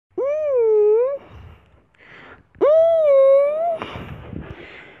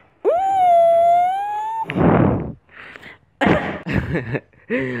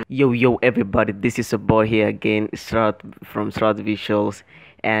Yo everybody, this is a boy here again, Strat from Strat Visuals,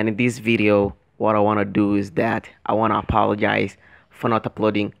 and in this video what I want to do is that I want to apologize for not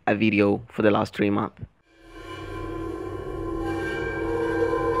uploading a video for the last 3 months.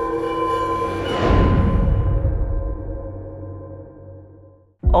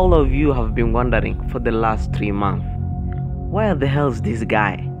 All of you have been wondering for the last 3 months, where the hell is this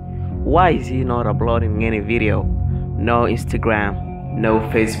guy? Why is he not uploading any video? No Instagram, no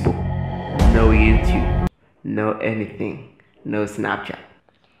Facebook, no YouTube, no anything, no Snapchat.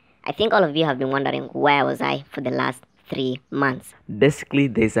 I think all of you have been wondering where was I for the last 3 months. Basically,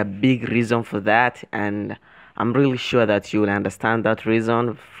 there's a big reason for that, and I'm really sure that you will understand that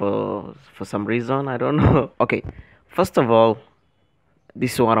reason for some reason. I don't know. Okay, first of all,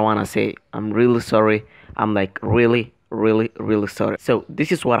 this is what I want to say. I'm really sorry. I'm like really sorry. So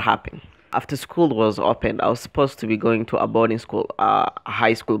this is what happened. After school was opened, I was supposed to be going to a boarding school,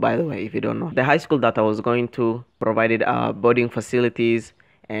 high school, by the way, if you don't know. The high school that I was going to provided boarding facilities,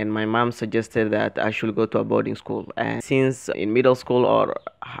 and my mom suggested that I should go to a boarding school. And since in middle school or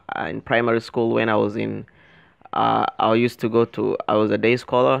in primary school, when I was in, I used to go to, I was a day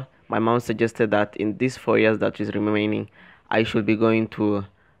scholar. My mom suggested that in these 4 years that is remaining, I should be going to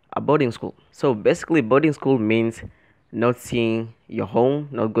a boarding school. So basically, boarding school means not seeing your home,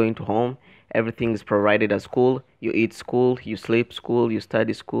 not going to home. Everything is provided at school. You eat school, you sleep school, you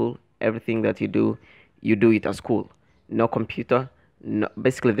study school. Everything that you do it at school. No computer. No,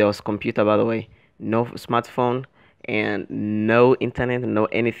 basically there was computer, by the way. No smartphone and no internet, no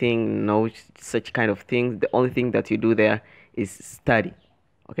anything, no such kind of things. The only thing that you do there is study.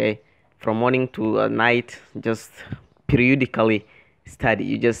 Okay, from morning to night, just periodically study.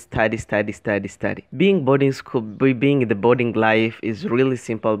 You just study. Being in the boarding life is really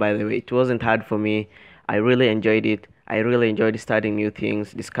simple, by the way. It wasn't hard for me. I really enjoyed it. I really enjoyed studying new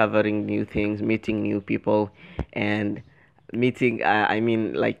things, discovering new things, meeting new people, and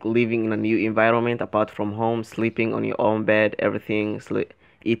like living in a new environment apart from home, sleeping on your own bed, everything,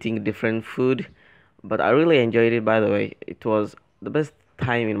 eating different food. But I really enjoyed it, by the way. It was the best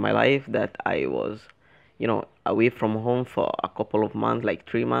time in my life that I was away from home for a couple of months, like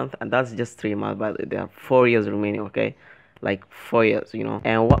 3 months, and that's just 3 months, but there are 4 years remaining. Okay, like 4 years.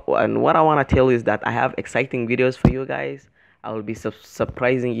 And what I want to tell you is that I have exciting videos for you guys. I will be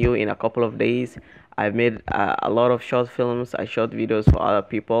surprising you in a couple of days. I've made a lot of short films. I shot videos for other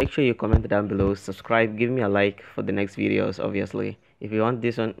people. Make sure you comment down below, subscribe, give me a like for the next videos. Obviously, if you want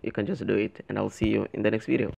this one, you can just do it, and I'll see you in the next video.